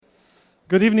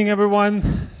Good evening,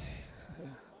 everyone.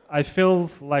 I feel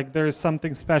like there is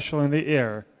something special in the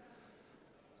air.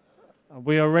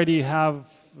 We already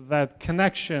have that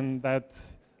connection that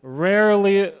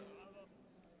rarely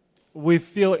we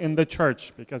feel in the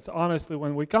church, because honestly,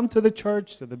 when we come to the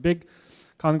church, to the big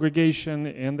congregation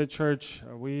in the church,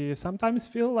 we sometimes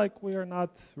feel like we are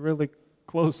not really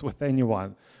close with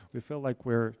anyone. We feel like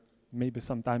we're maybe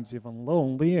sometimes even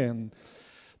lonely, and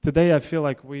today I feel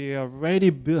like we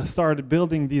already started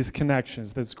building these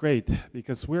connections. That's great,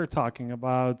 because we're talking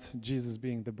about Jesus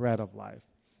being the bread of life.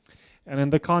 And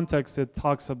in the context, it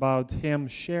talks about him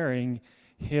sharing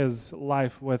his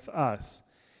life with us.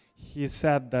 He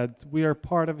said that we are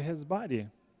part of his body.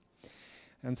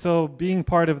 And so being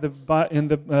part of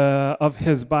of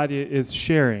his body is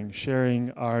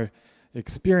sharing our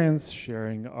experience,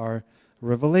 sharing our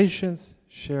revelations,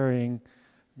 sharing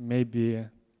maybe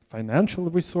financial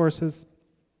resources.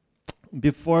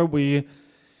 Before we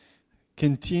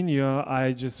continue,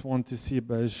 I just want to see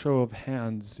by a show of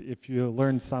hands if you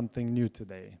learned something new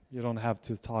today. You don't have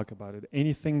to talk about it.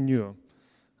 Anything new?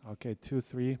 Okay, 2,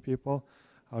 3 people.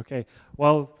 Okay,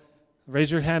 well,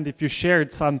 raise your hand if you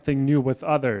shared something new with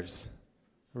others.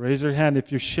 Raise your hand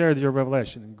if you shared your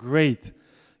revelation. Great,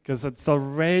 because it's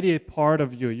already a part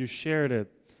of you. You shared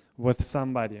it with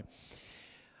somebody.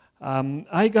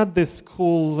 I got this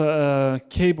cool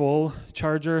cable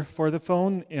charger for the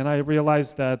phone, and I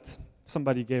realized that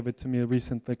somebody gave it to me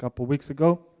recently, a couple weeks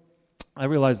ago. I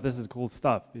realized this is cool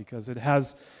stuff because it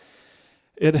has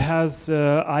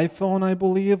iPhone, I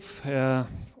believe.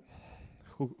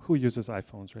 Who uses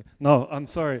iPhones, right? No, I'm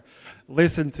sorry.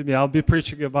 Listen to me. I'll be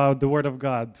preaching about the Word of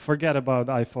God. Forget about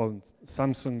iPhones.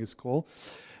 Samsung is cool.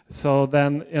 So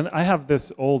then, and I have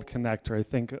this old connector. I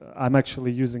think I'm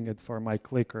actually using it for my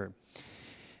clicker.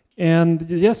 And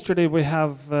yesterday we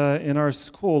have in our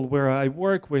school where I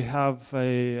work, we have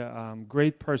a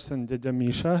great person, Deda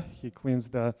Misha. He cleans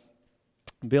the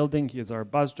building. He is our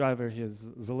bus driver. He is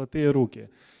Zolotые ruki.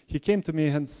 He came to me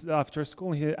and after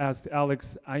school, he asked,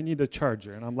 Alex, I need a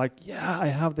charger. And I'm like, yeah, I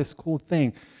have this cool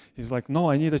thing. He's like, no,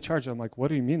 I need a charger. I'm like, what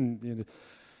do you mean?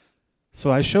 So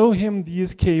I show him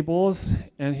these cables,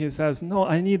 and he says, no,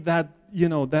 I need that,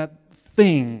 that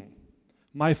thing.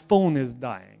 My phone is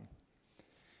dying.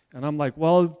 And I'm like,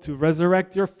 well, to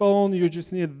resurrect your phone, you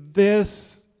just need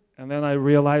this. And then I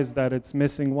realized that it's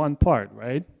missing one part,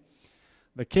 right?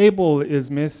 The cable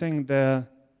is missing the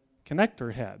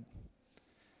connector head.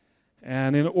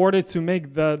 And in order to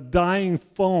make the dying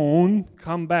phone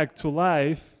come back to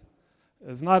life,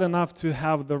 it's not enough to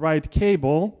have the right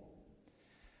cable.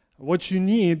 What you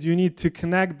need to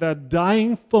connect that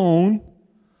dying phone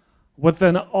with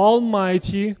an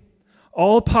almighty,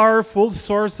 all-powerful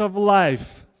source of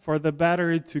life for the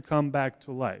battery to come back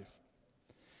to life.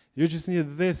 You just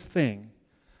need this thing.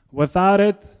 Without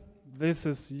it, this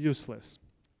is useless.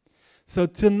 So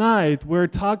tonight, we're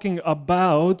talking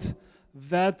about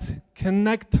that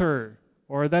connector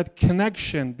or that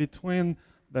connection between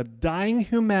the dying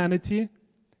humanity,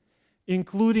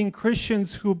 including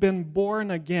Christians who've been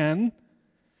born again,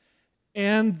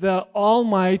 and the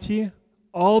almighty,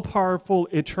 all-powerful,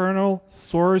 eternal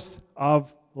source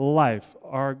of life,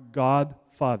 our God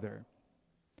Father.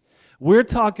 We're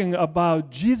talking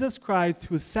about Jesus Christ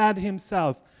who said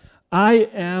himself, I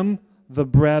am the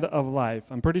bread of life.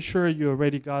 I'm pretty sure you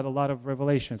already got a lot of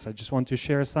revelations. I just want to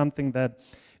share something that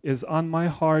is on my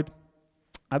heart.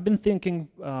 I've been thinking,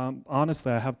 honestly,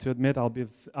 I have to admit,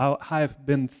 I've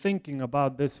been thinking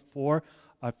about this for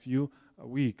a few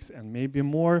weeks and maybe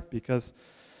more, because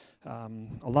a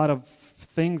lot of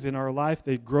things in our life,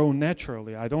 they grow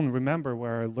naturally. I don't remember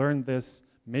where I learned this.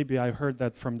 Maybe I heard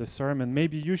that from the sermon.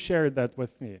 Maybe you shared that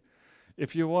with me.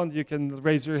 If you want, you can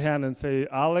raise your hand and say,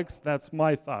 Alex, that's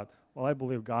my thought. Well, I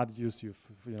believe God used you,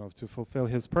 to fulfill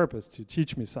his purpose, to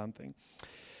teach me something.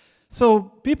 So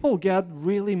people get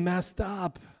really messed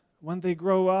up. When they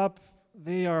grow up,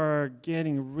 they are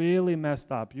getting really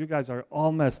messed up. You guys are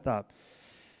all messed up.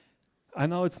 I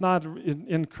know it's not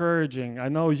encouraging. I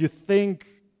know you think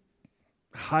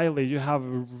highly. You have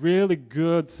really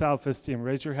good self-esteem.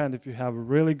 Raise your hand if you have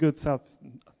really good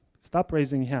self-esteem. Stop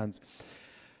raising hands.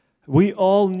 We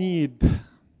all need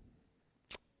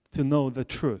to know the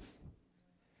truth.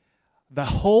 The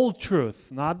whole truth,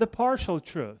 not the partial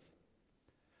truth.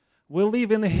 We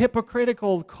live in a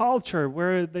hypocritical culture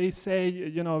where they say,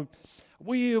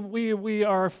 we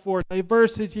are for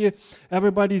diversity,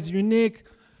 everybody's unique.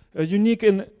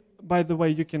 And by the way,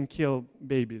 you can kill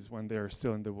babies when they're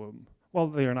still in the womb. Well,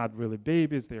 they are not really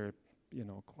babies, they're,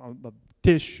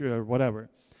 tissue or whatever.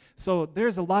 So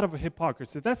there's a lot of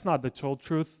hypocrisy. That's not the total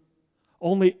truth.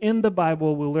 Only in the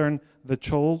Bible we learn the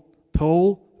total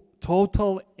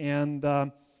and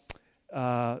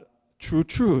true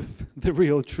truth, the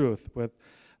real truth with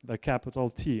the capital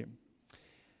T.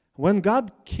 When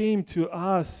God came to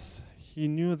us, He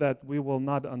knew that we will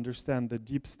not understand the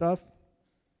deep stuff.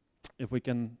 If we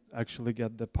can actually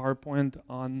get the PowerPoint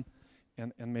on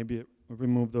and maybe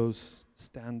remove those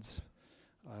stands.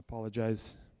 I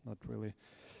apologize, not really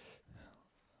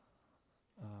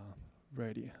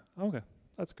ready. Okay,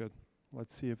 that's good.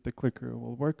 Let's see if the clicker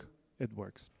will work. It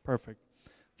works. Perfect.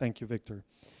 Thank you, Victor.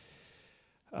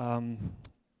 In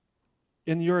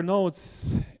your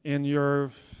notes, in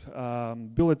your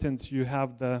bulletins, you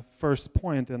have the first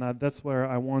point, and that's where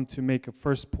I want to make a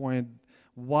first point.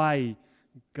 Why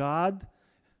God,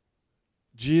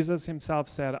 Jesus himself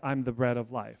said, I'm the bread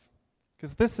of life.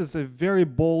 Because this is a very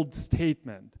bold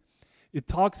statement. It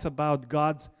talks about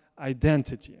God's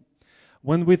identity.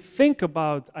 When we think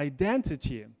about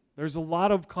identity, there's a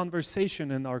lot of conversation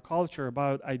in our culture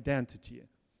about identity,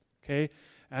 okay?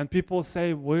 And people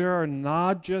say we are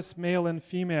not just male and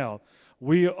female.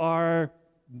 We are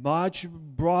much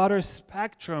broader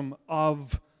spectrum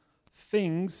of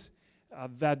things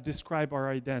that describe our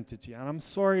identity. And I'm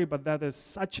sorry, but that is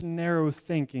such narrow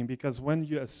thinking, because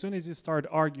as soon as you start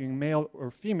arguing male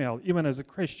or female, even as a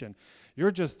Christian,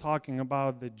 you're just talking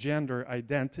about the gender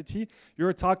identity.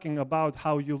 You're talking about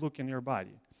how you look in your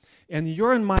body. And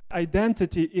your and my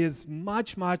identity is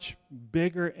much, much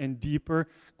bigger and deeper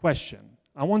question.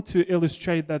 I want to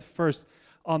illustrate that first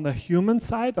on the human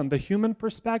side, on the human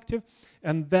perspective,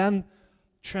 and then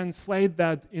translate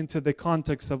that into the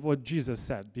context of what Jesus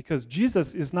said. Because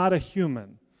Jesus is not a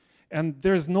human, and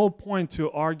there's no point to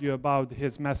argue about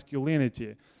his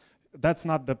masculinity. That's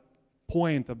not the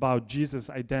point about Jesus'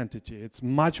 identity. It's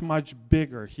much, much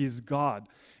bigger. He's God.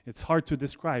 It's hard to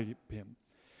describe him.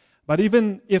 But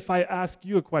even if I ask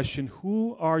you a question,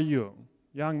 who are you?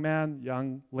 Young man,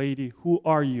 young lady, who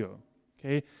are you?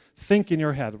 Okay? Think in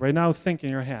your head. Right now, think in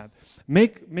your head.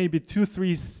 Make maybe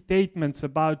 2-3 statements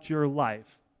about your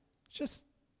life. Just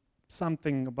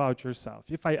something about yourself.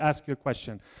 If I ask you a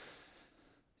question,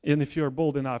 and if you're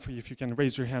bold enough, if you can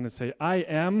raise your hand and say, I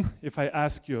am, if I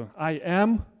ask you, I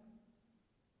am,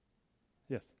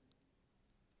 yes.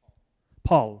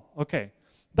 Paul, okay.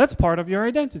 That's part of your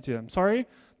identity. I'm sorry,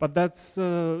 but that's,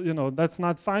 that's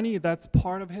not funny. That's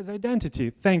part of his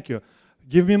identity. Thank you.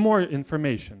 Give me more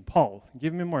information. Paul,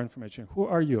 give me more information. Who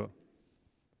are you?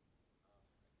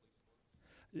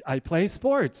 I play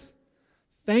sports.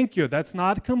 Thank you. That's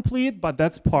not complete, but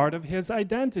that's part of his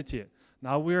identity.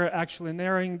 Now we're actually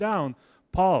narrowing down.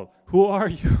 Paul, who are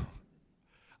you?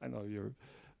 I know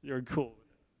you're cool.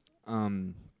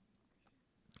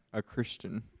 A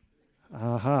Christian.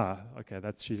 Okay,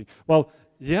 that's cheating. Well,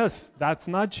 yes, that's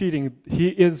not cheating. He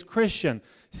is Christian.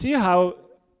 See how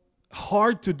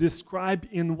hard to describe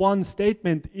in one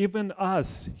statement, even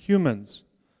us humans,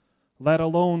 let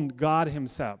alone God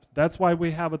himself. That's why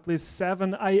we have at least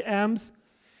 7 I ams,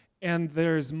 and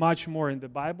there's much more in the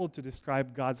Bible to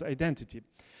describe God's identity.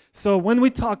 So when we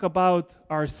talk about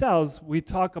ourselves, we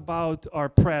talk about our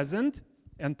present,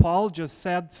 and Paul just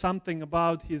said something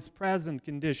about his present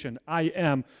condition. I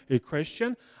am a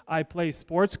Christian. I play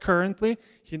sports currently.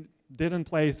 He didn't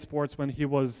play sports when he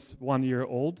was 1 year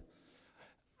old.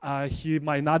 He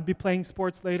might not be playing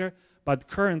sports later, but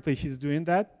currently he's doing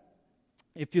that.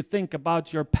 If you think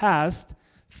about your past,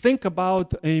 think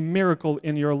about a miracle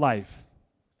in your life.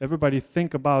 Everybody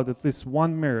think about at least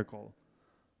one miracle.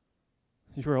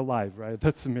 You're alive, right?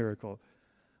 That's a miracle.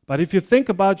 But if you think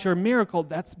about your miracle,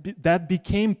 that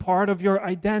became part of your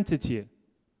identity.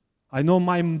 I know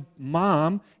my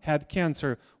mom had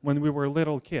cancer when we were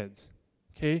little kids.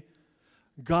 Okay?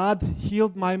 God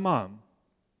healed my mom.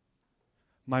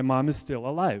 My mom is still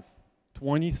alive,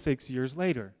 26 years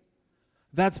later.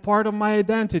 That's part of my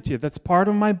identity. That's part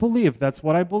of my belief. That's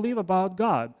what I believe about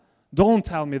God. Don't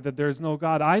tell me that there's no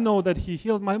God. I know that he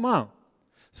healed my mom.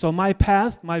 So my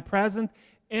past, my present,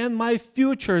 and my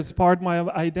future is part of my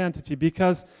identity,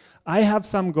 because I have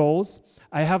some goals,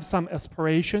 I have some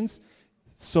aspirations,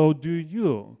 so do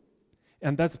you.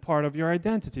 And that's part of your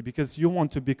identity, because you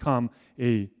want to become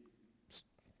a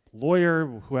lawyer,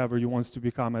 whoever you want to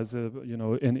become as a,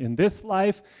 in this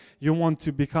life. You want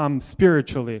to become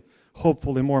spiritually,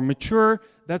 hopefully more mature.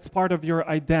 That's part of your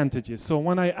identity. So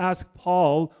when I ask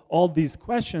Paul all these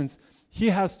questions, he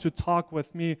has to talk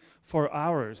with me for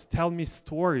hours, tell me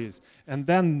stories, and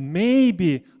then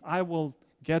maybe I will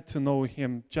get to know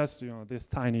him just, this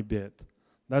tiny bit.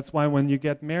 That's why when you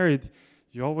get married,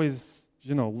 you always,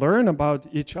 learn about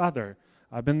each other.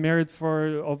 I've been married for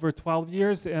over 12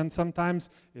 years, and sometimes,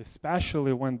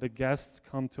 especially when the guests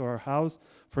come to our house,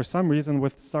 for some reason we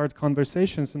start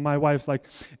conversations, and my wife's like,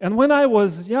 and when I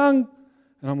was young,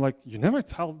 and I'm like, you never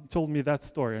told me that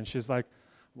story. And she's like,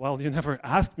 well, you never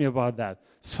asked me about that.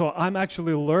 So I'm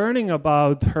actually learning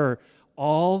about her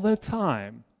all the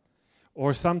time.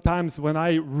 Or sometimes when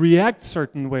I react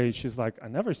certain ways, she's like, I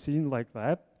never seen like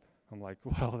that. I'm like,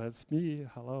 well, that's me.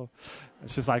 Hello.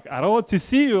 And she's like, I don't want to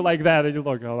see you like that. And you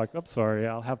look, I'm like, I'm sorry.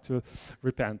 I'll have to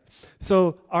repent.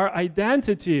 So our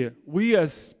identity, we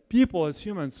as people, as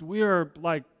humans, we are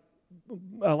like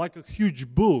a huge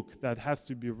book that has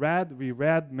to be read,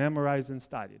 reread, memorized, and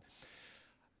studied.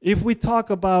 If we talk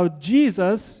about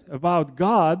Jesus, about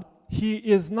God, he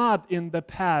is not in the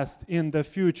past, in the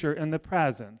future, in the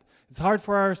present. It's hard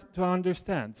for us to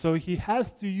understand. So he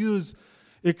has to use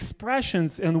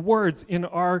expressions and words in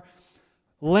our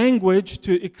language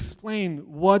to explain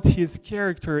what his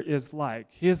character is like,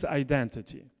 his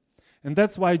identity. And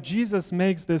that's why Jesus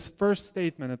makes this first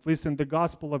statement, at least in the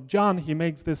Gospel of John, he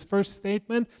makes this first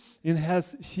statement.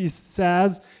 He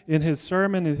says in his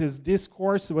sermon, in his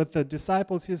discourse with the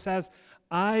disciples, he says,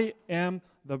 I am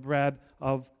the bread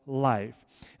of life.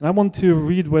 And I want to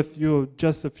read with you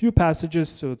just a few passages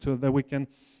so that we can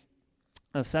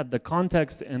set the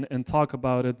context and talk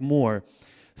about it more.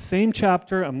 Same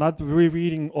chapter. I'm not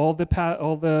rereading all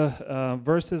the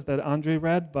verses that Andre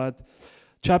read, but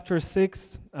chapter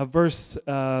 6, verse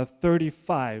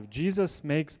 35. Jesus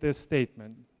makes this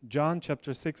statement. John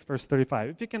chapter 6, verse 35.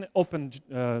 If you can open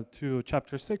to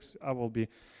chapter 6, I will be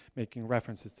making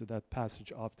references to that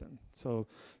passage often. So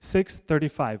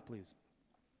 6:35, please.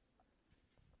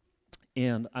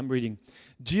 And I'm reading.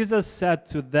 Jesus said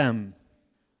to them,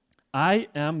 I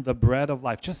am the bread of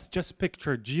life. Just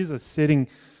picture Jesus sitting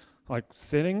like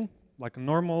a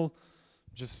normal,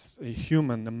 just a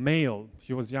human, a male.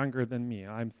 He was younger than me.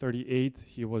 I'm 38.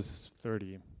 He was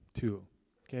 32.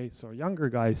 Okay, so a younger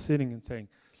guy sitting and saying,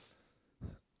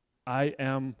 I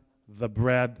am the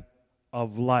bread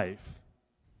of life.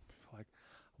 Like,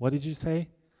 what did you say?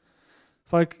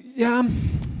 It's like, yeah,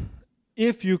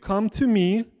 if you come to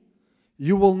me,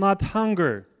 you will not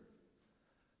hunger.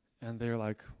 And they're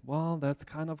like, well, that's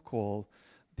kind of cool.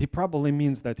 He probably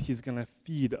means that he's going to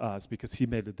feed us because he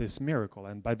made this miracle.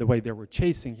 And by the way, they were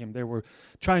chasing him. They were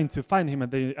trying to find him,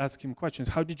 and they asked him questions.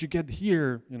 How did you get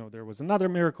here? You know, there was another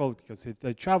miracle because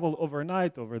they traveled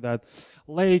overnight over that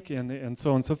lake and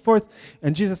so on and so forth.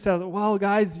 And Jesus said, well,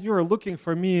 guys, you're looking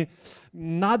for me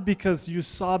not because you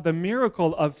saw the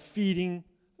miracle of feeding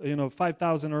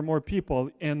 5,000 or more people,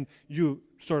 and you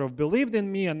sort of believed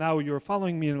in me, and now you're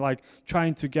following me and like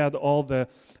trying to get all the,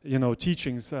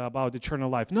 teachings about eternal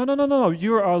life. No.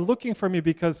 You are looking for me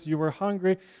because you were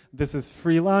hungry. This is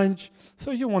free lunch, so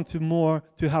you want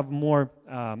to have more,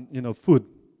 food.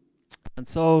 And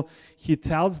so he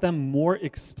tells them more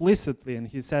explicitly, and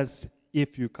he says,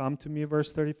 if you come to me,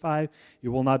 verse 35,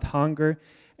 you will not hunger,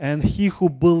 and he who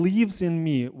believes in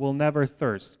me will never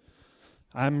thirst.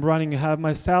 I'm running ahead of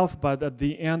myself, but at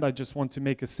the end, I just want to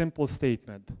make a simple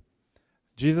statement.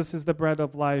 Jesus is the bread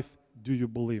of life. Do you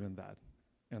believe in that?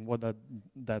 And what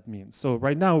that means. So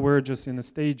right now, we're just in a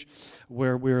stage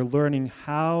where we're learning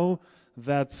how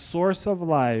that source of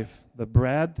life, the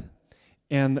bread,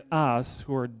 and us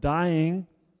who are dying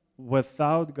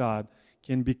without God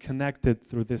can be connected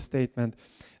through this statement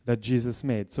that Jesus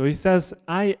made. So he says,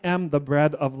 I am the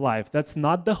bread of life. That's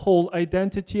not the whole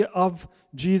identity of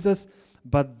Jesus,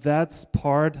 but that's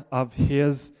part of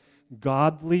his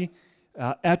godly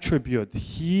attribute.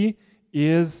 He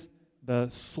is the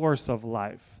source of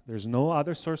life. There's no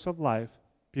other source of life.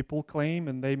 People claim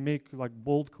and they make like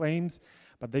bold claims,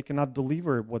 but they cannot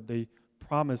deliver what they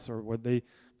promise or what they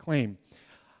claim.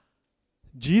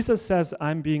 Jesus says,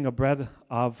 I'm being a bread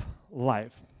of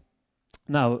life.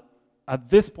 Now, at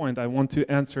this point, I want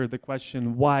to answer the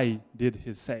question, why did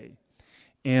he say?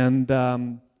 And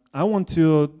I want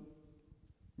to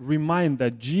remind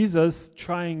that Jesus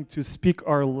trying to speak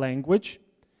our language,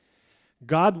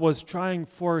 God was trying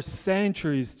for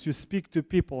centuries to speak to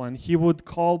people, and he would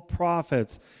call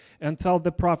prophets and tell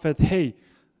the prophet, hey,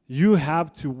 you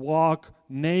have to walk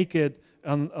naked,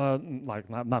 and like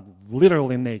not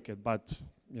literally naked, but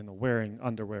wearing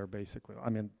underwear basically. I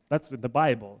mean, that's the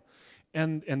Bible.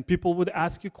 And people would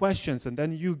ask you questions, and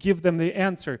then you give them the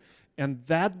answer, and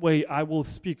that way I will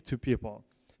speak to people.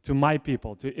 To my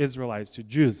people, to Israelites, to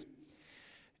Jews.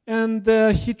 And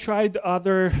he tried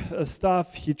other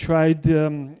stuff. He tried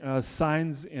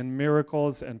signs and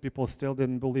miracles, and people still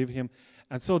didn't believe him.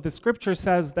 And so the scripture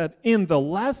says that in the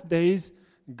last days,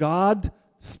 God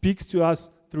speaks to us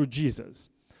through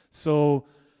Jesus. So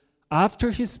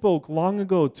After he spoke long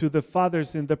ago to the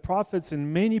fathers and the prophets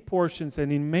in many portions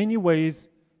and in many ways,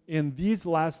 in these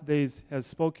last days has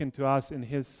spoken to us in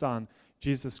his Son,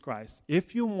 Jesus Christ.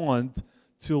 If you want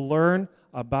to learn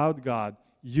about God,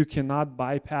 you cannot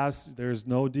bypass, there's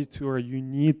no detour. You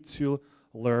need to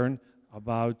learn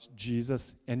about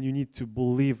Jesus, and you need to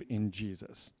believe in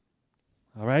Jesus.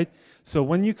 All right? So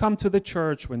when you come to the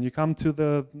church, when you come to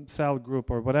the cell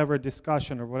group or whatever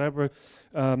discussion or whatever,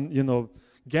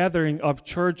 gathering of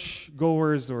church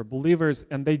goers or believers,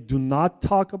 and they do not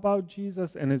talk about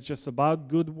Jesus and it's just about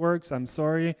good works, I'm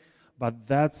sorry, but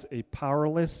that's a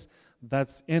powerless,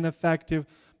 that's ineffective,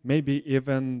 maybe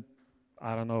even,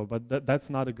 I don't know, but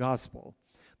that's not a gospel.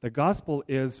 The gospel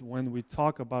is when we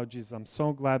talk about Jesus. I'm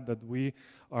so glad that we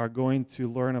are going to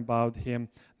learn about him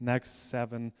next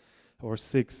 7 or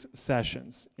 6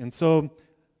 sessions. And so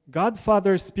God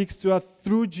Father speaks to us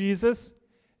through Jesus,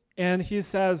 and he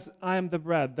says, I am the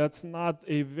bread. That's not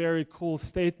a very cool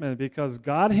statement because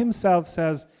God himself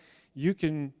says, you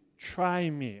can try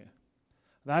me.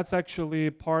 That's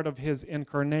actually part of his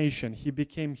incarnation. He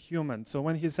became human. So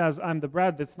when he says, I'm the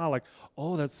bread, it's not like,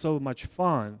 oh, that's so much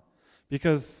fun.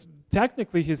 Because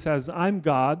technically he says, I'm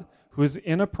God who is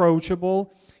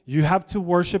inapproachable. You have to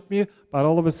worship me, but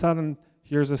all of a sudden,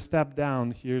 here's a step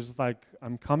down. Here's like,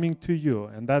 I'm coming to you.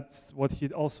 And that's what he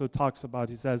also talks about.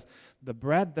 He says, the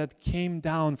bread that came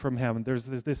down from heaven. There's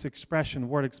this expression,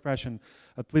 word expression,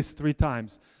 at least 3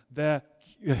 times. The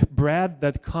bread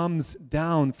that comes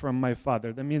down from my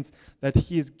Father. That means that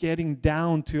he is getting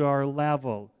down to our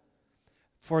level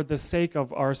for the sake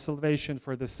of our salvation,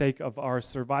 for the sake of our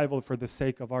survival, for the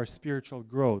sake of our spiritual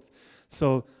growth.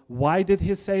 So why did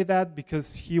he say that?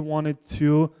 Because he wanted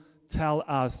to tell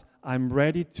us, I'm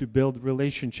ready to build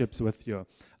relationships with you.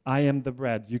 I am the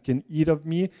bread. You can eat of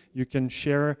me. You can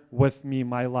share with me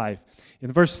my life.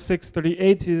 In verse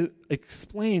 6:38, he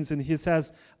explains and he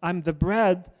says, I'm the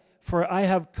bread, for I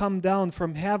have come down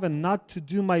from heaven not to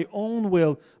do my own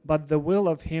will, but the will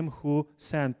of him who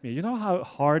sent me. You know how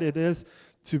hard it is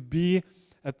to be,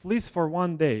 at least for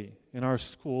one day, in our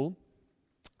school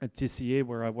at TCA,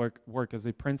 where I work as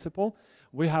a principal.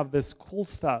 We have this cool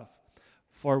stuff.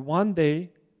 For one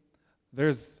day,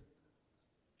 there's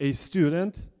a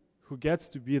student who gets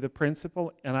to be the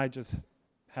principal, and I just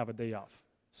have a day off,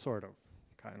 sort of,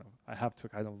 kind of. I have to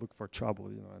kind of look for trouble,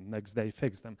 and next day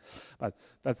fix them. But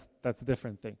that's a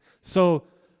different thing. So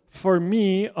for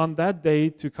me, on that day,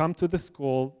 to come to the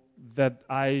school that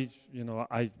I'm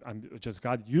just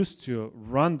got used to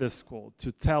run this school,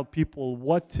 to tell people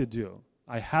what to do.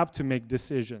 I have to make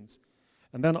decisions.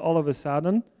 And then all of a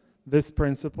sudden, this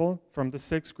principal from the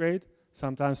 6th grade,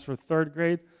 sometimes for 3rd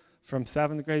grade, from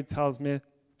 7th grade tells me,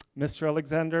 Mr.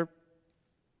 Alexander,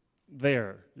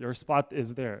 your spot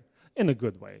is there. In a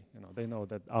good way. They know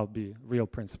that I'll be real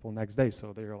principal next day,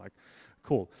 so they're like,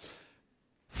 cool.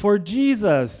 For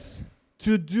Jesus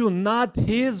to do not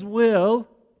his will,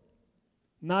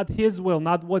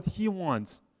 not what he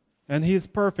wants, and he's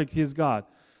perfect, he's God.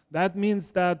 That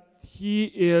means that he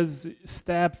is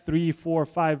step 3, 4,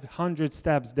 500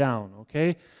 steps down,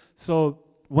 okay? So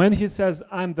when he says,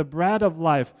 I'm the bread of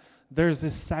life, there's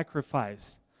this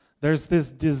sacrifice. There's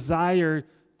this desire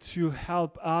to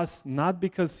help us, not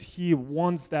because he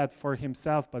wants that for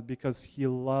himself, but because he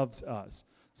loves us.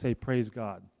 Say, praise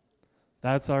God.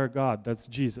 That's our God. That's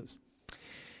Jesus.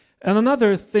 And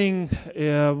another thing,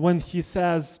 when he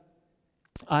says,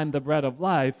 I'm the bread of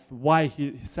life, why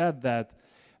he said that,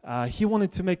 he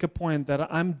wanted to make a point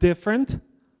that I'm different,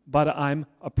 but I'm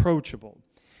approachable.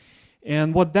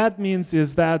 And what that means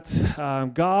is that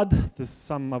God, this is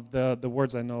some of the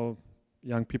words I know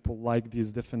young people like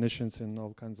these definitions and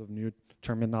all kinds of new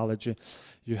terminology.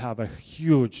 You have a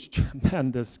huge,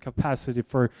 tremendous capacity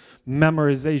for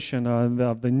memorization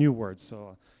of the new words.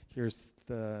 So here's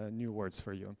the new words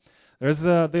for you. There's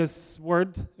this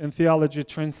word in theology,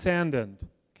 transcendent.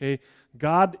 Okay,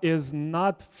 God is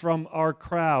not from our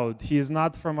crowd. He is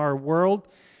not from our world.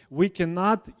 We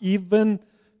cannot even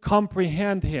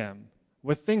comprehend him.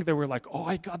 We think that we're like, oh,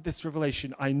 I got this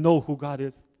revelation. I know who God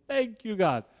is. Thank you,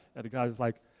 God. And God is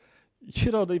like,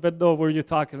 you don't even know what you're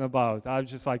talking about. I'm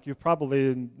just like, you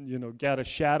probably, get a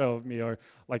shadow of me. Or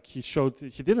like he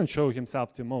didn't show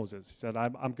himself to Moses. He said,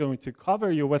 I'm going to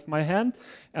cover you with my hand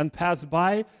and pass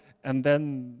by, and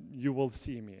then you will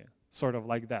see me. Sort of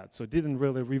like that. So didn't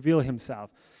really reveal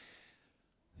himself.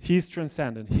 He's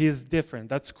transcendent. He is different.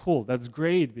 That's cool. That's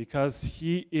great because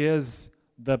he is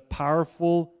the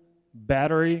powerful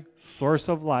battery source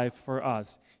of life for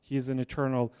us. He is an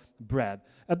eternal bread.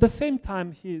 At the same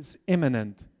time, he is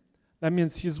immanent. That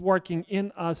means He's working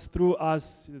in us, through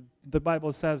us. The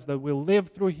Bible says that we live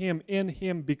through Him, in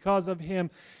Him, because of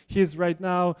Him. He's right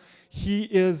now, He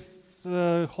is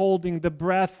holding the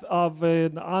breath of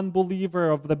an unbeliever,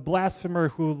 of the blasphemer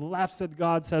who laughs at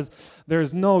God, says,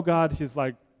 there's no God. He's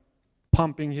like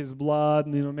pumping his blood,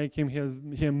 making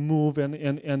him move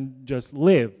and just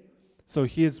live. So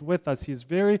He is with us. He's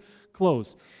very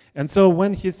close. And so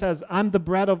when He says, I'm the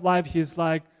bread of life, He's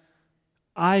like,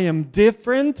 I am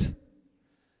different.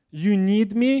 You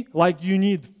need me like you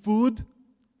need food.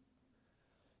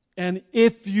 And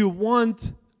if you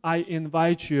want, I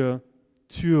invite you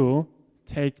to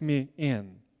take me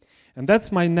in. And that's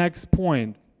my next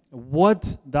point.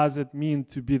 What does it mean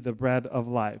to be the bread of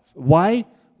life? Why?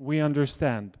 We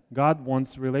understand. God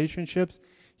wants relationships.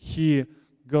 He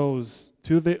goes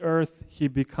to the earth. He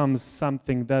becomes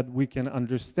something that we can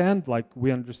understand, like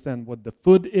we understand what the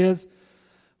food is.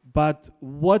 But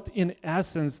what in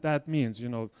essence that means,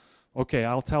 okay,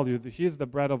 I'll tell you, He's the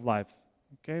bread of life.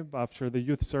 Okay, after the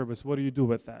youth service, what do you do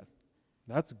with that?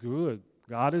 That's good.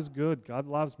 God is good. God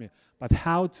loves me. But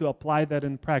how to apply that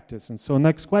in practice? And so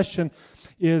next question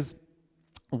is,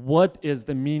 what is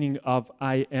the meaning of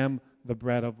I am the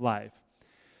bread of life?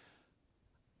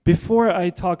 Before I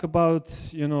talk about,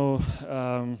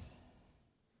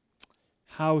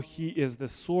 how He is the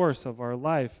source of our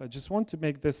life, I just want to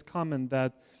make this comment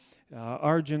that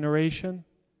our generation,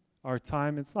 our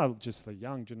time, it's not just a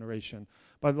young generation,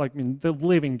 but the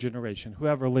living generation,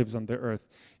 whoever lives on the earth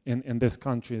in this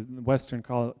country, in Western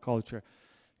culture.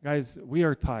 Guys, we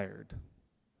are tired.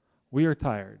 We are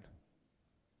tired.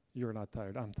 You're not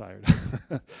tired. I'm tired.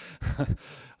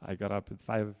 I got up at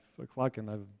 5 o'clock and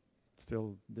I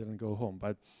still didn't go home.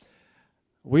 But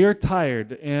we are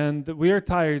tired, and we are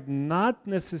tired not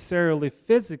necessarily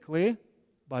physically,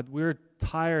 but we're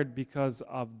tired because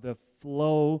of the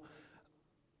flow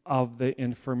of the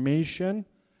information.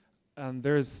 And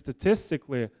there's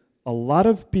statistically a lot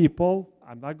of people,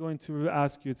 I'm not going to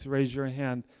ask you to raise your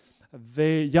hand,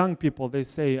 young people, they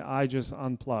say, I just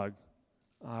unplug.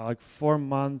 Like 4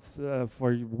 months,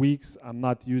 for weeks, I'm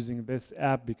not using this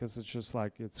app because it's just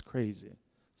it's crazy.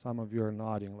 Some of you are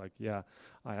nodding like, yeah,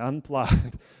 I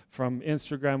unplugged from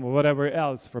Instagram or whatever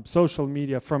else, from social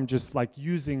media, from just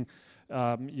using,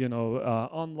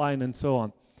 online and so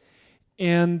on.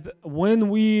 And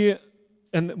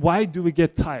why do we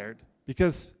get tired?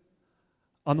 Because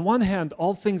on one hand,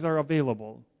 all things are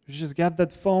available. You just get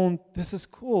that phone, this is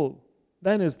cool.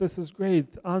 Dennis, this is great.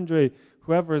 Andre,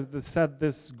 whoever set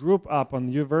this group up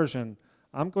on YouVersion,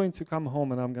 I'm going to come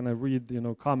home and I'm going to read,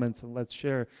 comments and let's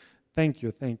share. Thank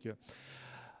you.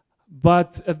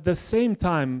 But at the same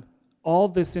time, all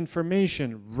this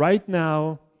information right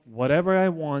now, whatever I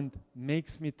want,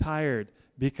 makes me tired.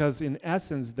 Because in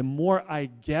essence, the more I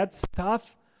get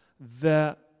stuff,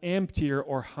 the emptier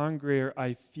or hungrier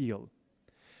I feel.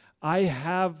 I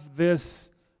have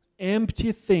this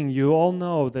empty thing, you all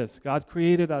know this, God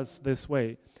created us this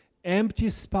way, empty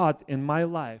spot in my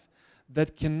life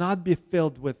that cannot be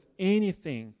filled with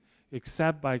anything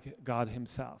except by God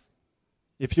Himself.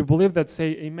 If you believe that,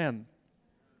 say amen.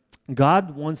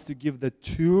 God wants to give the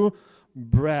true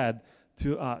bread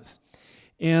to us.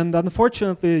 And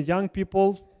unfortunately, young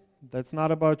people, that's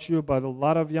not about you, but a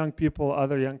lot of young people,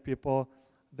 other young people,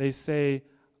 they say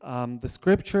the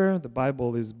scripture, the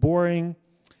Bible is boring.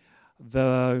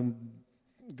 The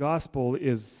gospel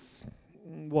is,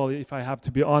 well, if I have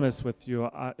to be honest with you,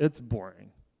 it's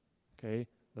boring. Okay?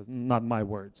 That's not my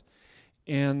words.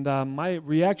 And my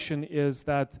reaction is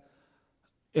that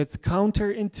it's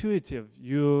counterintuitive.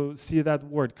 You see that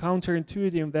word,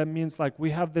 counterintuitive. That means we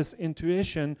have this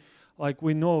intuition,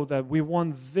 we know that we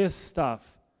want this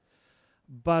stuff.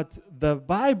 But the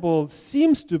Bible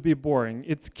seems to be boring.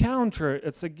 It's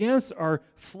against our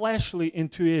fleshly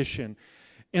intuition.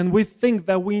 And we think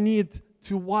that we need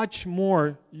to watch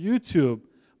more YouTube.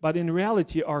 But in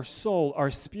reality, our soul, our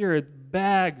spirit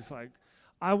begs,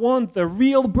 I want the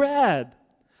real bread.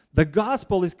 The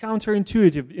gospel is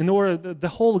counterintuitive. In order, the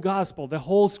whole gospel, the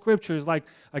whole scripture is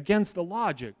against the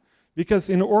logic. Because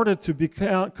in order to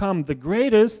become the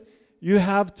greatest, you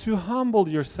have to humble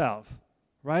yourself.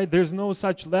 Right? There's no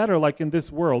such ladder in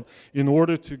this world. In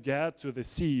order to get to the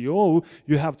CEO,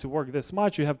 you have to work this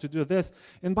much, you have to do this.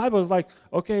 And the Bible is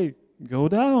okay, go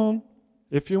down.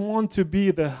 If you want to be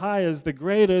the highest, the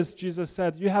greatest, Jesus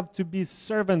said, you have to be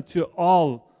servant to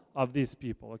all of these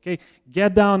people. Okay?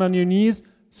 Get down on your knees,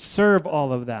 serve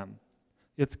all of them.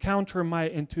 It's counter my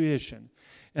intuition.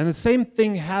 And the same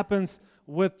thing happens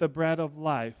with the bread of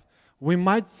life. We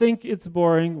might think it's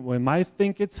boring, we might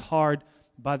think it's hard,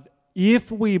 but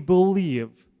if we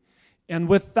believe And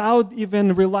without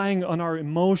even relying on our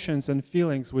emotions and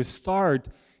feelings, we start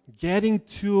getting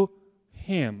to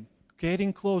Him,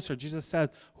 getting closer. Jesus said,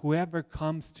 whoever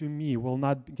comes to me will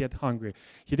not get hungry.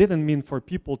 He didn't mean for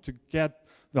people to get,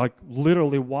 like,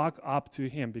 literally walk up to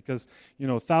Him, because,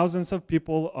 thousands of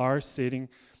people are sitting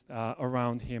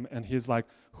around Him, and He's like,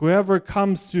 whoever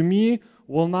comes to me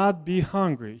will not be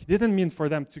hungry. He didn't mean for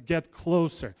them to get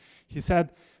closer. He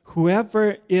said,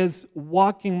 whoever is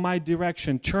walking my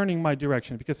direction, turning my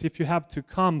direction, because if you have to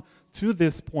come to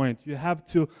this point, you have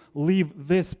to leave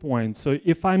this point. So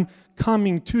if I'm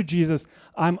coming to Jesus,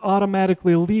 I'm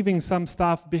automatically leaving some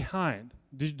stuff behind.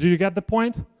 Do you get the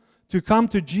point? To come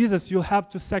to Jesus, you'll have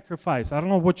to sacrifice. I don't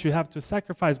know what you have to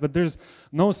sacrifice, but there's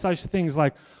no such things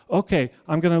like, okay,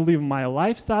 I'm going to leave my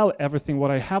lifestyle, everything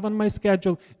what I have on my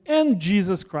schedule, and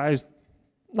Jesus Christ,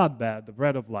 not bad, the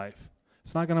bread of life.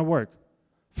 It's not going to work.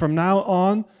 From now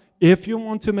on, if you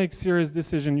want to make serious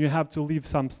decision, you have to leave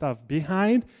some stuff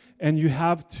behind, and you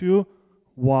have to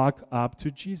walk up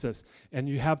to Jesus, and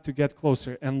you have to get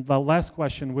closer. And the last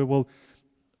question, we will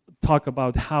talk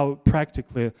about how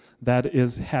practically that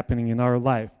is happening in our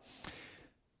life.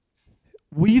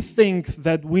 We think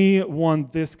that we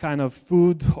want this kind of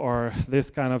food or this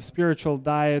kind of spiritual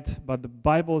diet, but the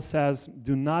Bible says,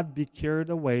 do not be carried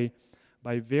away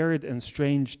by varied and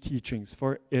strange teachings,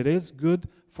 for it is good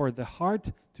for the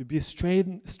heart to be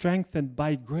strengthened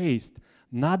by grace,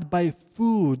 not by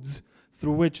foods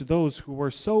through which those who were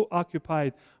so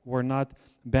occupied were not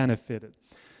benefited.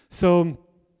 So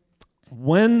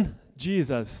when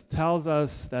Jesus tells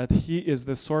us that He is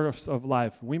the source of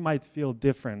life, we might feel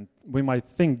different. We might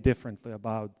think differently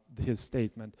about His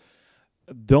statement.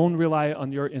 Don't rely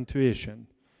on your intuition.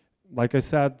 Like I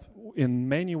said, in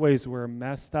many ways we're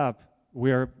messed up.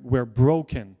 We're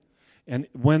broken. And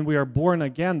when we are born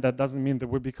again, that doesn't mean that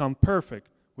we become perfect.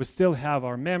 We still have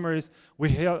our memories. We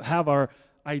have our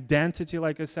identity,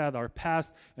 like I said, our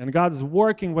past. And God's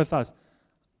working with us.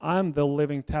 I'm the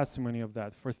living testimony of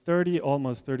that. For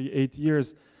almost 38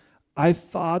 years, I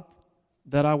thought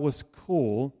that I was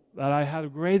cool, that I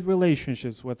had great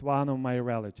relationships with one of my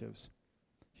relatives.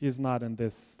 He's not in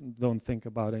this, don't think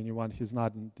about anyone, he's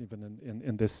not even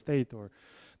in this state or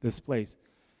this place.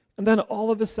 And then all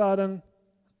of a sudden,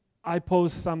 I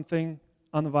post something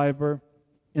on Viber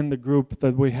in the group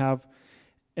that we have,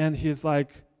 and he's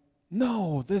like,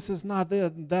 no, this is not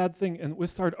that thing, and we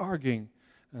start arguing.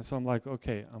 And so I'm like,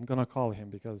 okay, I'm going to call him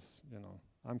because,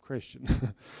 I'm Christian.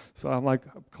 So I'm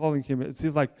calling him. He's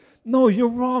like, no, you're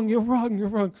wrong.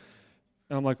 And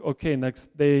I'm like, okay,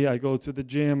 next day I go to the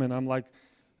gym and I'm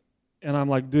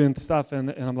like doing stuff and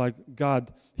I'm like,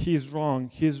 God, he's wrong.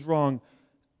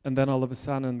 And then all of a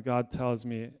sudden God tells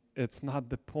me, it's not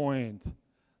the point.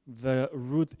 The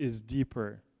root is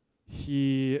deeper.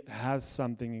 He has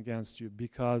something against you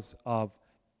because of,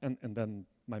 and then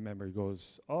my memory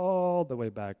goes all the way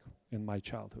back in my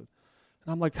childhood.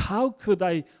 And I'm like, how could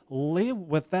I live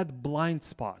with that blind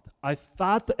spot? I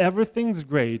thought everything's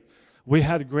great. We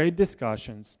had great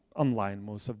discussions online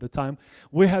most of the time.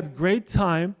 We had great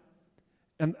time,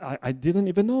 and I didn't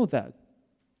even know that.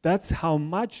 That's how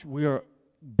much we are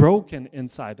broken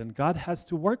inside, and God has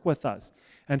to work with us,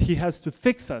 and He has to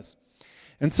fix us.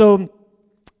 And so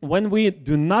when we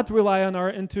do not rely on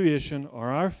our intuition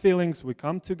or our feelings, we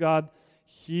come to God.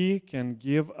 He can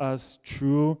give us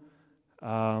true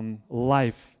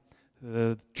life,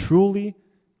 truly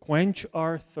quench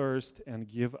our thirst and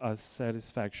give us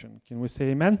satisfaction. Can we say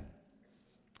amen?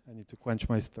 I need to quench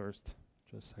my thirst.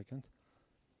 Just a second.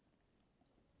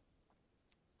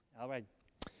 All right.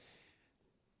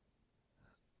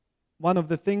 One of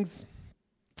the things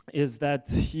is that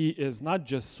He is not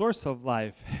just source of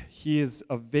life. He is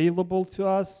available to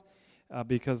us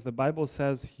because the Bible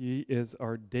says He is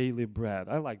our daily bread.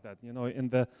 I like that. In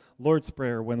the Lord's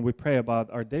Prayer, when we pray about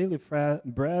our daily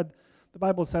bread, the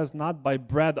Bible says not by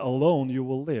bread alone you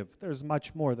will live. There's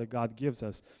much more that God gives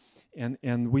us. And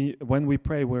when we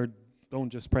pray, we don't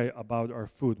just pray about our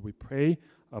food. We pray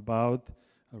about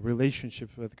a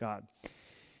relationship with God.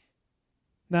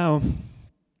 Now,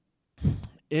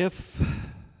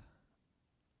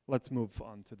 let's move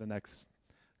on to the next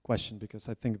question because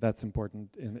I think that's important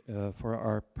for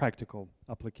our practical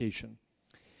application.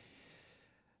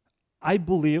 I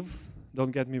believe,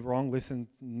 don't get me wrong, listen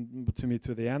to me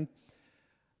to the end.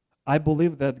 I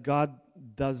believe that God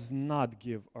does not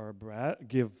give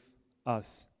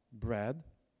us bread.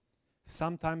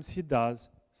 Sometimes He does,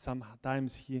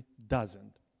 sometimes He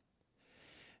doesn't.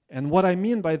 And what I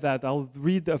mean by that, I'll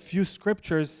read a few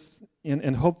scriptures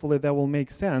and hopefully that will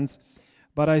make sense.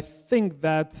 But I think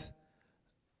that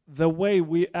the way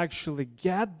we actually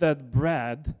get that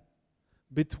bread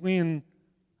between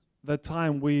the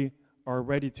time we are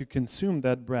ready to consume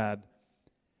that bread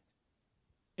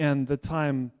and the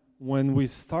time when we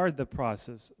start the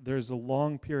process, there's a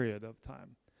long period of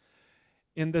time.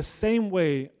 In the same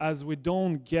way as we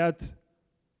don't get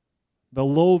the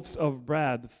loaves of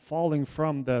bread falling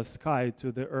from the sky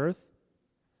to the earth,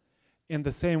 in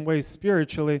the same way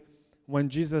spiritually, when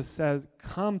Jesus said,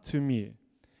 "Come to me,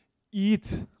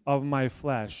 eat of my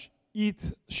flesh,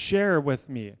 eat, share with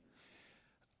me."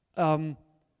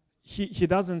 He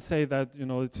doesn't say that,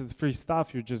 it's free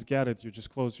stuff, you just get it, you just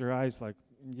close your eyes, like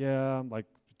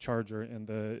charger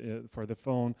for the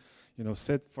phone,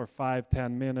 sit for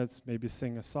 5-10 minutes, maybe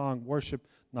sing a song, worship,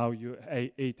 now you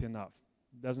ate enough.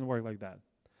 It doesn't work like that.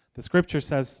 The scripture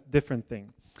says different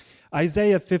thing.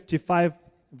 Isaiah 55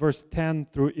 verse 10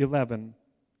 through 11.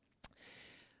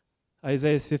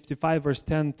 Isaiah 55 verse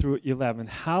 10 through 11.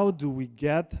 How do we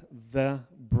get the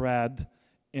bread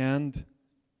and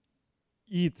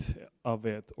eat of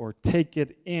it or take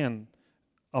it in,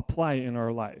 apply in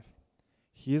our life?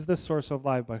 He is the source of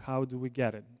life, but how do we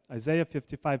get it? Isaiah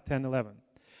 55, 10, 11.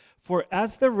 For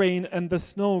as the rain and the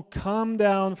snow come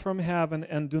down from heaven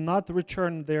and do not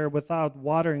return there without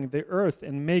watering the earth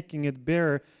and making it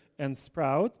bear and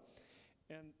sprout,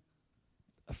 and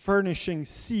furnishing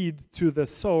seed to the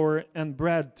sower and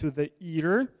bread to the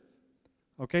eater.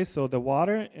 Okay, so the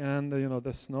water and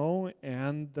the snow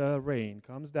and the rain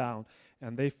comes down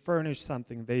and they furnish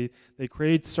something. They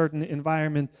create certain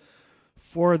environment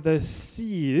for the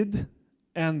seed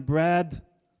and bread.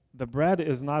 The bread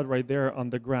is not right there on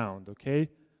the ground, okay?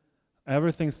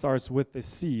 Everything starts with the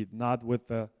seed, not with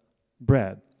the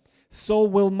bread. So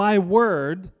will my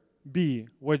word be,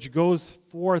 which goes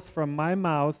forth from my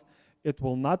mouth. It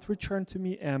will not return to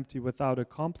me empty, without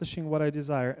accomplishing what I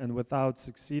desire and without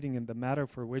succeeding in the matter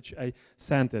for which I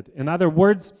sent it. In other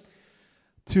words,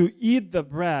 to eat the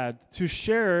bread, to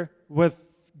share with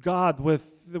God,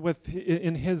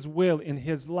 in His will, in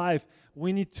His life,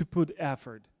 we need to put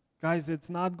effort. Guys, it's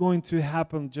not going to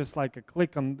happen just like a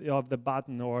click of the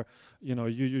button, or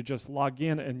you just log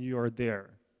in and you're there.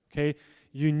 Okay?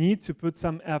 You need to put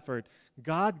some effort.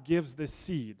 God gives the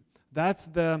seed. That's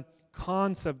the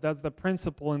concept, that's the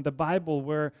principle in the Bible,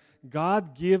 where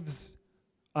God gives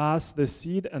us the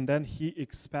seed and then He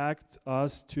expects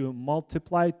us to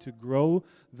multiply, to grow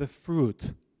the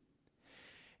fruit.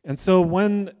 And so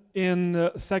when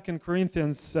in 2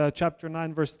 Corinthians chapter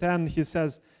 9 verse 10, he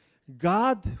says,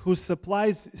 God who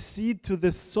supplies seed to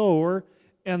the sower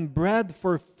and bread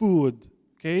for food.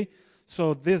 Okay?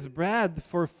 So this bread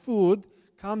for food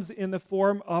comes in the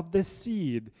form of the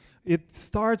seed. It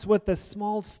starts with the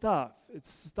small stuff. It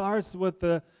starts with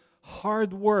the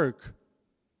hard work.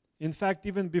 In fact,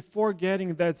 even before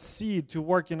getting that seed to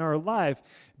work in our life,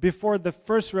 before the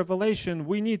first revelation,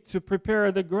 we need to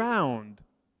prepare the ground.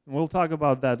 And we'll talk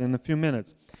about that in a few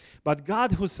minutes. But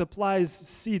God who supplies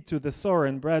seed to the sower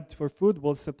and bread for food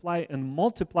will supply and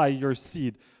multiply your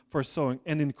seed for sowing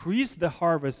and increase the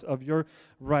harvest of your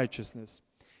righteousness.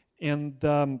 And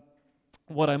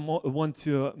what I want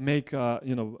to make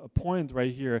a point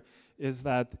right here is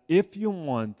that if you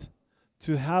want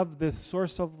to have this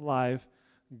source of life,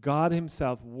 God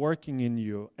Himself working in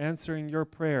you, answering your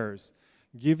prayers,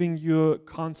 giving you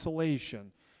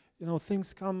consolation.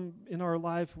 Things come in our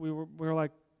life, we're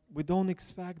like, we don't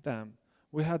expect them.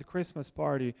 We had a Christmas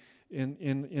party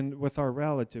with our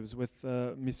relatives, with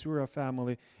Misura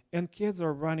family, and kids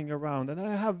are running around. And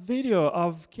I have video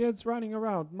of kids running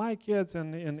around, my kids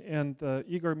and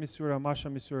Igor Misura, Masha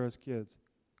Misura's kids.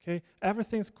 Okay,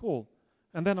 everything's cool.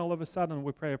 And then all of a sudden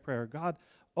we pray a prayer. God,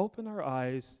 open our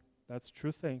eyes. That's a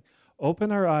true thing.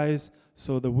 Open our eyes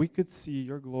so that we could see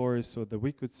your glory, so that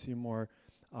we could see more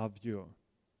of you.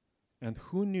 And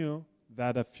who knew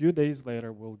that a few days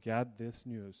later we'll get this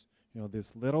news?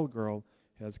 This little girl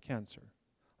has cancer.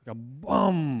 Like a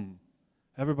boom!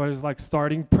 Everybody's like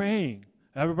starting praying.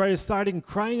 Everybody's starting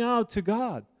crying out to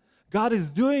God. God is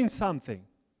doing something,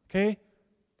 okay?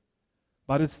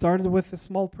 But it started with a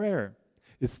small prayer.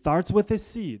 It starts with a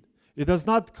seed. It does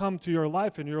not come to your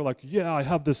life and you're like, yeah, I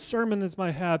have this sermon in my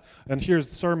head, and here's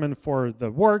the sermon for the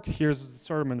work, here's the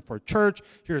sermon for church,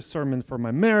 here's a sermon for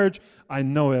my marriage. I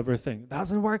know everything. It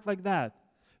doesn't work like that.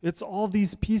 It's all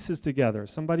these pieces together.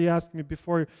 Somebody asked me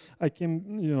before I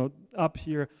came, up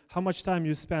here, how much time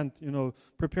you spent,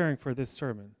 preparing for this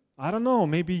sermon. I don't know,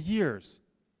 maybe years.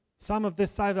 Some of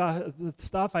this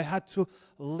stuff I had to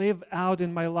live out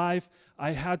in my life.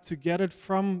 I had to get it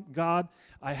from God.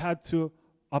 I had to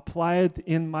apply it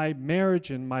in my marriage,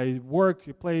 in my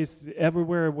workplace,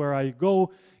 everywhere where I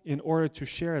go, in order to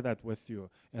share that with you.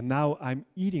 And now I'm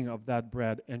eating of that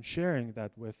bread and sharing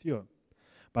that with you.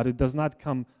 But it does not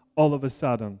come all of a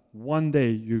sudden. One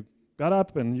day you got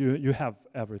up and you have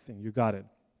everything. You got it.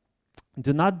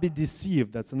 Do not be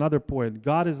deceived. That's another point.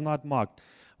 God is not mocked.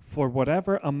 For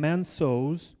whatever a man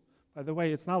sows, by the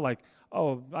way, it's not like,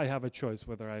 oh, I have a choice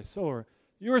whether I sow or...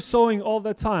 You're sowing all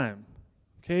the time,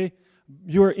 okay?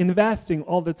 You're investing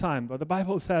all the time. But the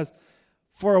Bible says,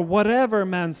 for whatever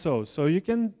man sows. So you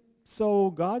can sow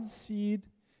God's seed.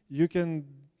 You can,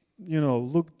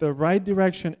 look the right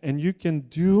direction, and you can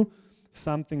do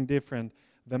something different.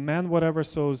 The man, whatever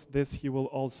sows, this he will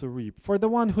also reap. For the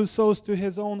one who sows to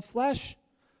his own flesh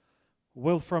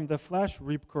will from the flesh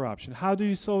reap corruption. How do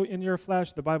you sow in your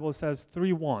flesh? The Bible says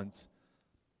 3 wants,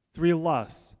 3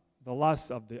 lusts. The lusts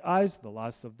of the eyes, the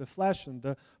lusts of the flesh, and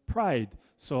the pride.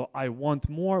 So I want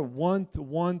more, want.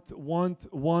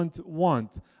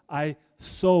 I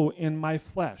sow in my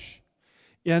flesh.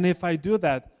 And if I do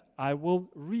that, I will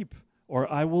reap, or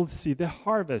I will see the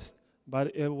harvest,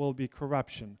 but it will be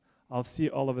corruption. I'll see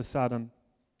all of a sudden,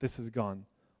 this is gone.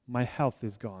 My health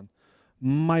is gone.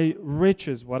 My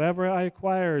riches, whatever I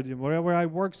acquired, whatever I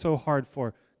worked so hard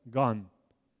for, gone.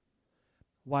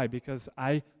 Why? Because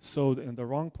I sowed in the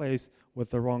wrong place with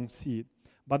the wrong seed.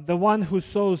 But the one who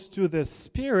sows to the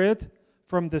Spirit,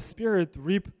 from the Spirit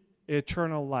reap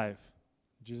eternal life.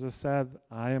 Jesus said,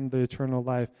 I am the eternal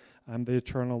life. I'm the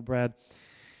eternal bread.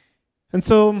 And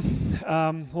so,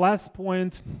 last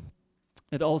point,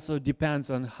 it also depends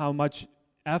on how much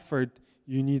effort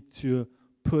you need to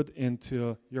put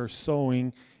into your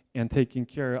sowing and taking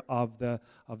care of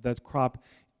that crop.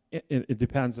 It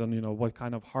depends on what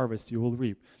kind of harvest you will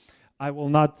reap. I will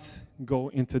not go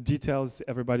into details.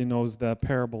 Everybody knows the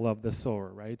parable of the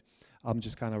sower, right? I'm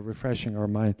just kind of refreshing our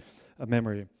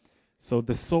memory. So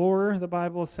the sower, the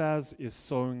Bible says, is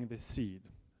sowing the seed,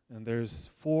 and there's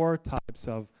 4 types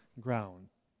of ground.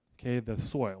 Okay, the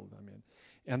soil.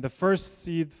 And the first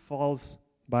seed falls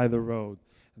by the road.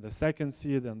 The second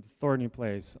seed on the thorny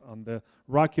place, on the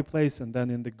rocky place, and then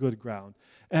in the good ground.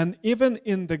 And even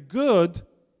in the good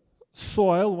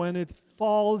soil, when it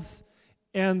falls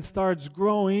and starts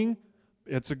growing,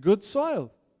 it's a good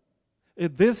soil.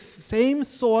 This same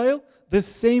soil, this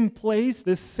same place,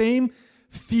 this same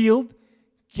field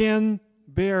can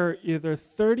bear either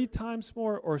 30 times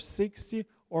more or 60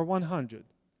 or 100.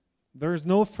 There's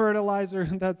no fertilizer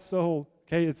in that soil.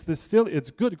 Okay,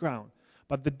 it's good ground.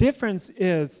 But the difference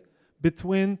is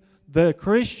between the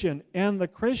Christian and the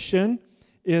Christian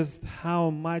is how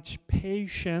much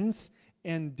patience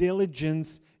and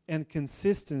diligence and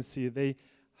consistency they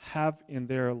have in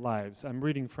their lives. I'm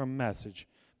reading from Message.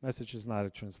 Message is not a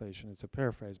translation, it's a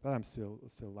paraphrase, but I'm still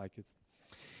like it.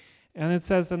 And it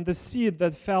says, and the seed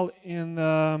that fell in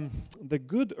the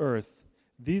good earth,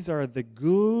 these are the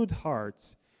good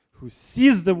hearts who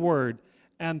seize the word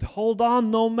and hold on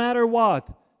no matter what,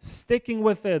 sticking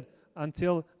with it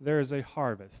until there is a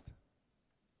harvest.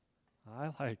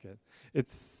 I like it.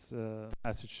 It's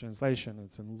Message translation.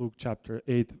 It's in Luke chapter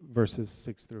 8, verses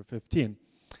 6 through 15.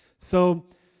 So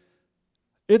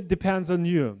it depends on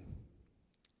you.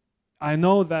 I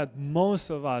know that most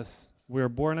of us, we're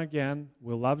born again.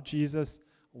 We love Jesus.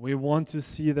 We want to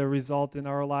see the result in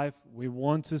our life. We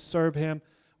want to serve Him.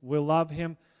 We love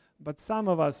Him. But some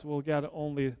of us will get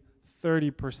only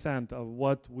 30% of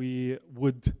what we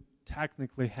would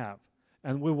technically have.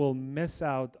 And we will miss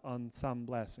out on some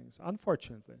blessings,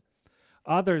 unfortunately.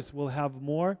 Others will have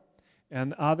more,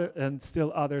 and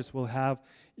still others will have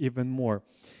even more.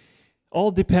 All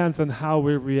depends on how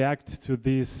we react to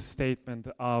this statement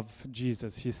of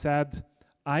Jesus. He said,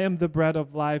 I am the bread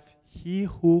of life. He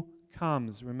who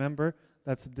comes, remember,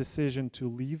 that's a decision to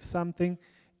leave something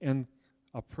and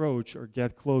approach or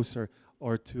get closer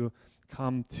or to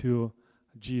come to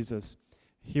Jesus.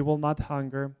 He will not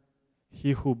hunger.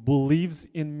 He who believes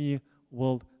in me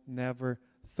will never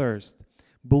thirst.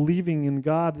 Believing in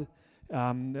God,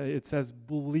 it says,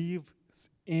 believes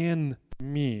in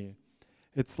me.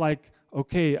 It's like,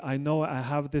 okay, I know I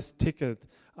have this ticket.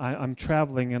 I'm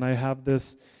traveling and I have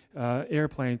this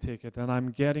airplane ticket and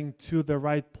I'm getting to the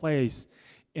right place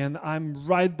and I'm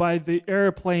right by the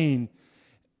airplane.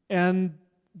 And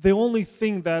the only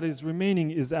thing that is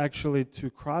remaining is actually to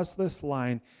cross this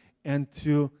line and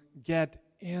to get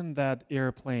in that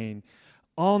airplane,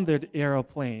 on that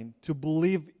airplane. To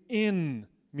believe in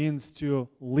means to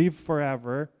live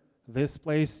forever, this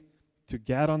place, to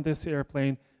get on this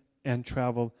airplane and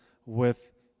travel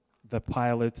with the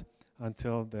pilot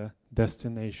until the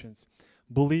destinations.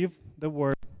 Believe the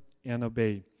word and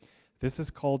obey. This is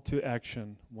called to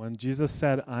action. When Jesus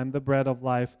said, I'm the bread of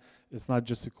life, it's not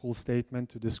just a cool statement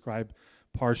to describe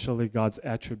partially God's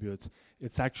attributes.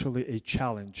 It's actually a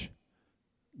challenge.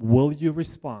 Will you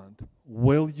respond?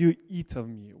 Will you eat of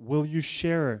me? Will you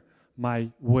share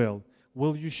my will?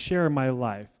 Will you share my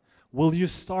life? Will you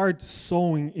start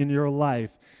sowing in your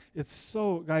life? It's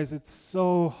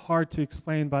so hard to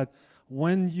explain, but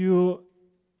when you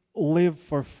live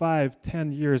for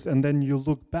 5-10 years and then you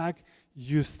look back,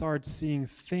 you start seeing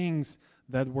things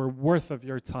that were worth of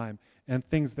your time and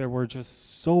things that were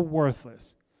just so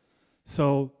worthless.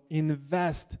 So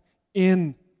invest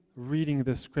in reading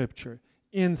the scripture,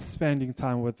 in spending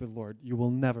time with the Lord. You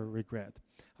will never regret.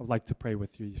 I would like to pray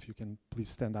with you. If you can please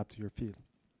stand up to your feet.